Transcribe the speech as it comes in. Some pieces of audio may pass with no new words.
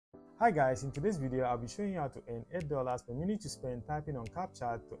Hi guys, in today's video I'll be showing you how to earn $8 per minute to spend typing on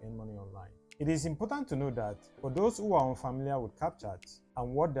CAPTCHAs to earn money online. It is important to know that for those who are unfamiliar with CAPTCHAs and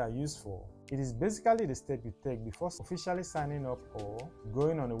what they are used for, it is basically the step you take before officially signing up or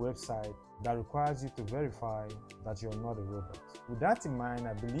going on a website that requires you to verify that you're not a robot. With that in mind,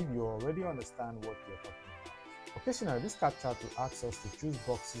 I believe you already understand what we're talking about. Occasionally, this CAPTCHA will ask us to choose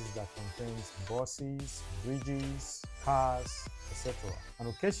boxes that contains buses, bridges, cars, etc. And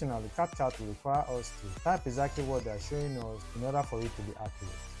occasionally, CAPTCHA will require us to type exactly what they are showing us in order for it to be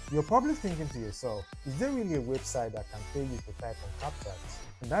accurate. You're probably thinking to yourself, is there really a website that can pay you to type on CAPTCHAs?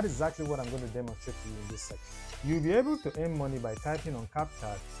 And that is exactly what I'm going to demonstrate to you in this section. You'll be able to earn money by typing on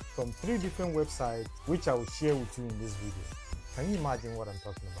CAPTCHAs from 3 different websites, which I will share with you in this video. Can you imagine what I'm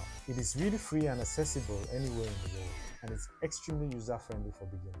talking about? It is really free and accessible anywhere in the world, and it's extremely user-friendly for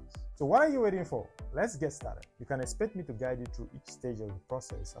beginners. So what are you waiting for? Let's get started. You can expect me to guide you through each stage of the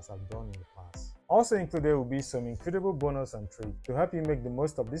process as I've done in the past. Also included will be some incredible bonus and tricks to help you make the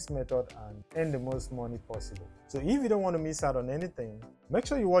most of this method and earn the most money possible. So if you don't want to miss out on anything, make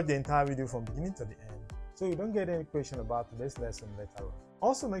sure you watch the entire video from beginning to the end so you don't get any question about today's lesson later on.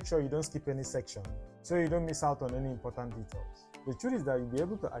 Also make sure you don't skip any section so you don't miss out on any important details. The truth is that you'll be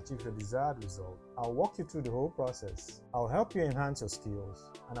able to achieve your desired result. I'll walk you through the whole process. I'll help you enhance your skills,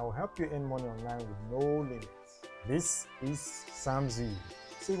 and I'll help you earn money online with no limits. This is Sam Z.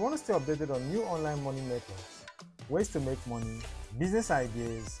 So if you want to stay updated on new online money methods, ways to make money, business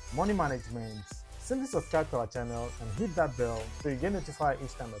ideas, money management, simply subscribe to our channel and hit that bell so you get notified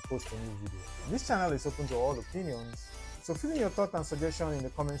each time I post a new video. This channel is open to all opinions, so fill in your thoughts and suggestions in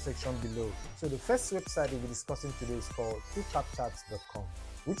the comment section below. So the first website we'll be discussing today is called CAPTCHAs.com,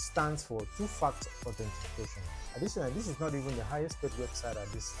 which stands for Two-Factor Authentication. Additionally, this is not even the highest paid website at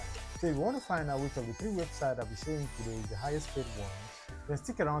this time. So if you want to find out which of the 3 websites I'll be showing today is the highest paid one, then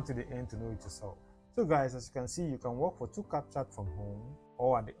stick around to the end to know it yourself. So guys, as you can see, you can work for 2 CAPTCHAs from home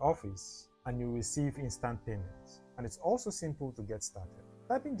or at the office and you will receive instant payments. And it's also simple to get started.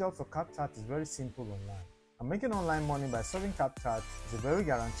 Typing jobs for CAPTCHAs is very simple online. And making online money by solving CAPTCHAs is a very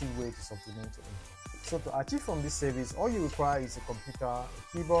guaranteed way to supplement your income. So to achieve from this service, all you require is a computer, a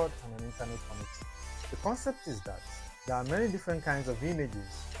keyboard, and an internet connection. The concept is that there are many different kinds of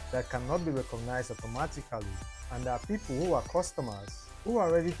images that cannot be recognized automatically, and there are people who are customers who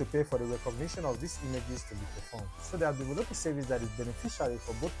are ready to pay for the recognition of these images to be performed. So they have developed a service that is beneficial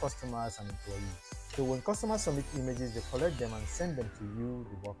for both customers and employees. So when customers submit images, they collect them and send them to you,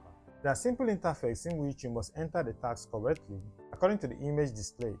 the worker. There are simple interface in which you must enter the tags correctly according to the image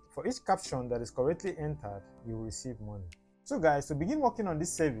displayed. For each caption that is correctly entered, you will receive money. So guys, to begin working on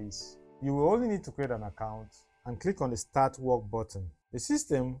this service, you will only need to create an account and click on the Start Work button. The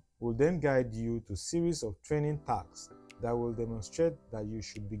system will then guide you to a series of training tasks that will demonstrate that you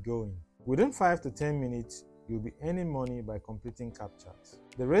should be going. Within 5 to 10 minutes, you'll be earning money by completing CAPTCHAs.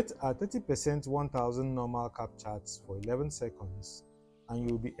 The rates are 30% 1000 normal CAPTCHAs for 11 seconds, and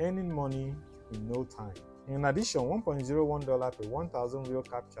you'll be earning money in no time. In addition, $1.01 per 1000 real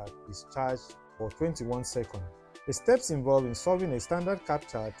CAPTCHA is charged for 21 seconds. The steps involved in solving a standard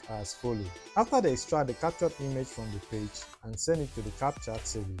CAPTCHA are as follows. After they extract the captured image from the page and send it to the CAPTCHA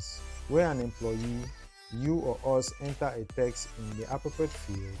service, where an employee, you or us, enter a text in the appropriate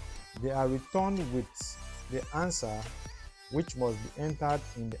field, they are returned with the answer, which must be entered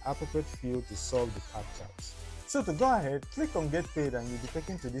in the appropriate field to solve the CAPTCHAs. So to go ahead, click on Get Paid and you'll be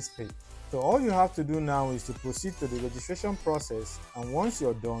taken to this page. So all you have to do now is to proceed to the registration process, and once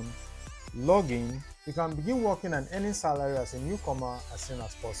you're done, log in. You can begin working and earning salary as a newcomer as soon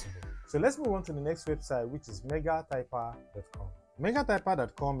as possible. So let's move on to the next website, which is MegaTyper.com.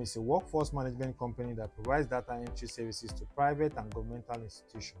 MegaTyper.com is a workforce management company that provides data entry services to private and governmental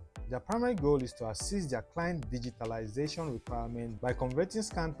institutions. Their primary goal is to assist their client digitalization requirements by converting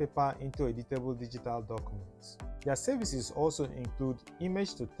scanned paper into editable digital documents. Their services also include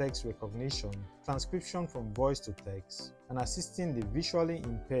image-to-text recognition, transcription from voice to text, and assisting the visually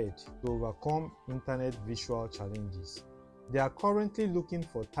impaired to overcome internet visual challenges. They are currently looking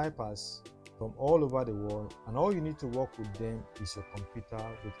for typers from all over the world, and all you need to work with them is your computer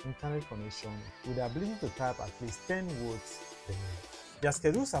with internet connection with the ability to type at least 10 words per minute. Their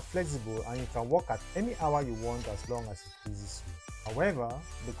schedules are flexible and you can work at any hour you want as long as it pleases you. However,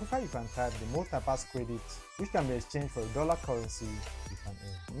 the quicker you can type, the more typers credits, which can be exchanged for a dollar currency you can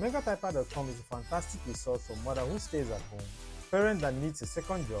earn. MegaTyper.com is a fantastic resource for mother who stays at home, parent that needs a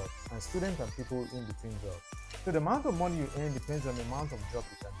second job, and student and people in between jobs. So the amount of money you earn depends on the amount of job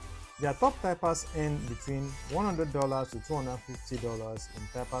you can do. Their top typers earn between $100 to $250 in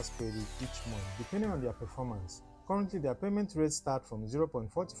typers credit each month, depending on their performance. currently their payment rates start from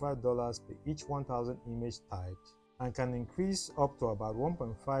 $0.45 per each 1,000 image typed and can increase up to about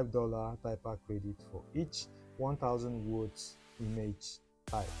 $1.5 typer credit for each 1,000 words image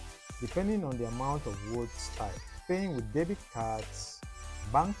typed, depending on the amount of words typed. Paying with debit cards,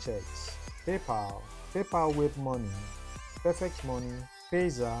 bank checks, PayPal, PayPal Wave Money, Perfect Money,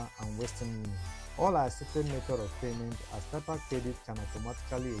 Payza, and Western Union. All are accepted method of payment, as typer credit can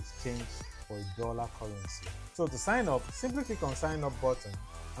automatically exchange for a dollar currency. So to sign up, simply click on sign up button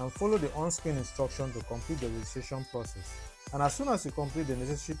and follow the on-screen instruction to complete the registration process. And as soon as you complete the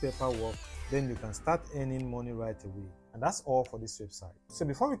necessary paperwork, then you can start earning money right away. And that's all for this website. So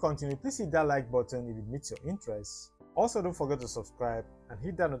before we continue, please hit that like button if it meets your interest. Also, don't forget to subscribe and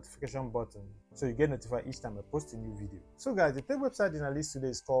hit that notification button so you get notified each time I post a new video. So guys, the third website in our list today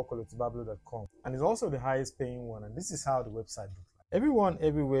is called kolotibablo.com, and it's also the highest paying one, and this is how the website looks like. Everyone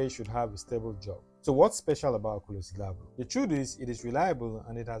everywhere should have a stable job. So what's special about Kolotibablo? The truth is, it is reliable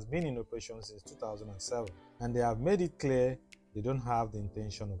and it has been in operation since 2007, and they have made it clear they don't have the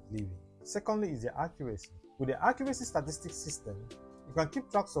intention of leaving. Secondly is the accuracy. With the accuracy statistics system, you can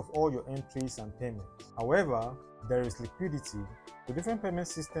keep tracks of all your entries and payments. However, there is liquidity to different payment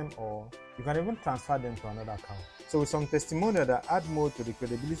system, or you can even transfer them to another account. So with some testimonial that add more to the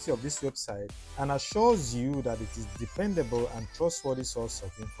credibility of this website and assures you that it is dependable and trustworthy source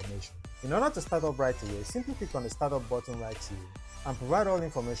of information. In order to start up right away, simply click on the startup button right here and provide all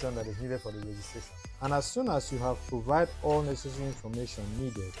information that is needed for the registration. And as soon as you have provided all necessary information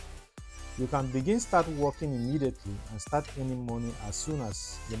needed, you can start working immediately and start earning money as soon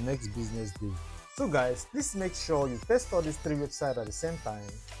as the next business day. So guys, please make sure you test all these three websites at the same time,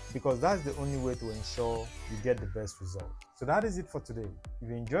 because that's the only way to ensure you get the best result. So that is it for today. If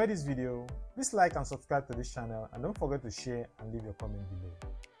you enjoyed this video, please like and subscribe to this channel, and don't forget to share and leave your comment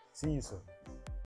below. See you soon.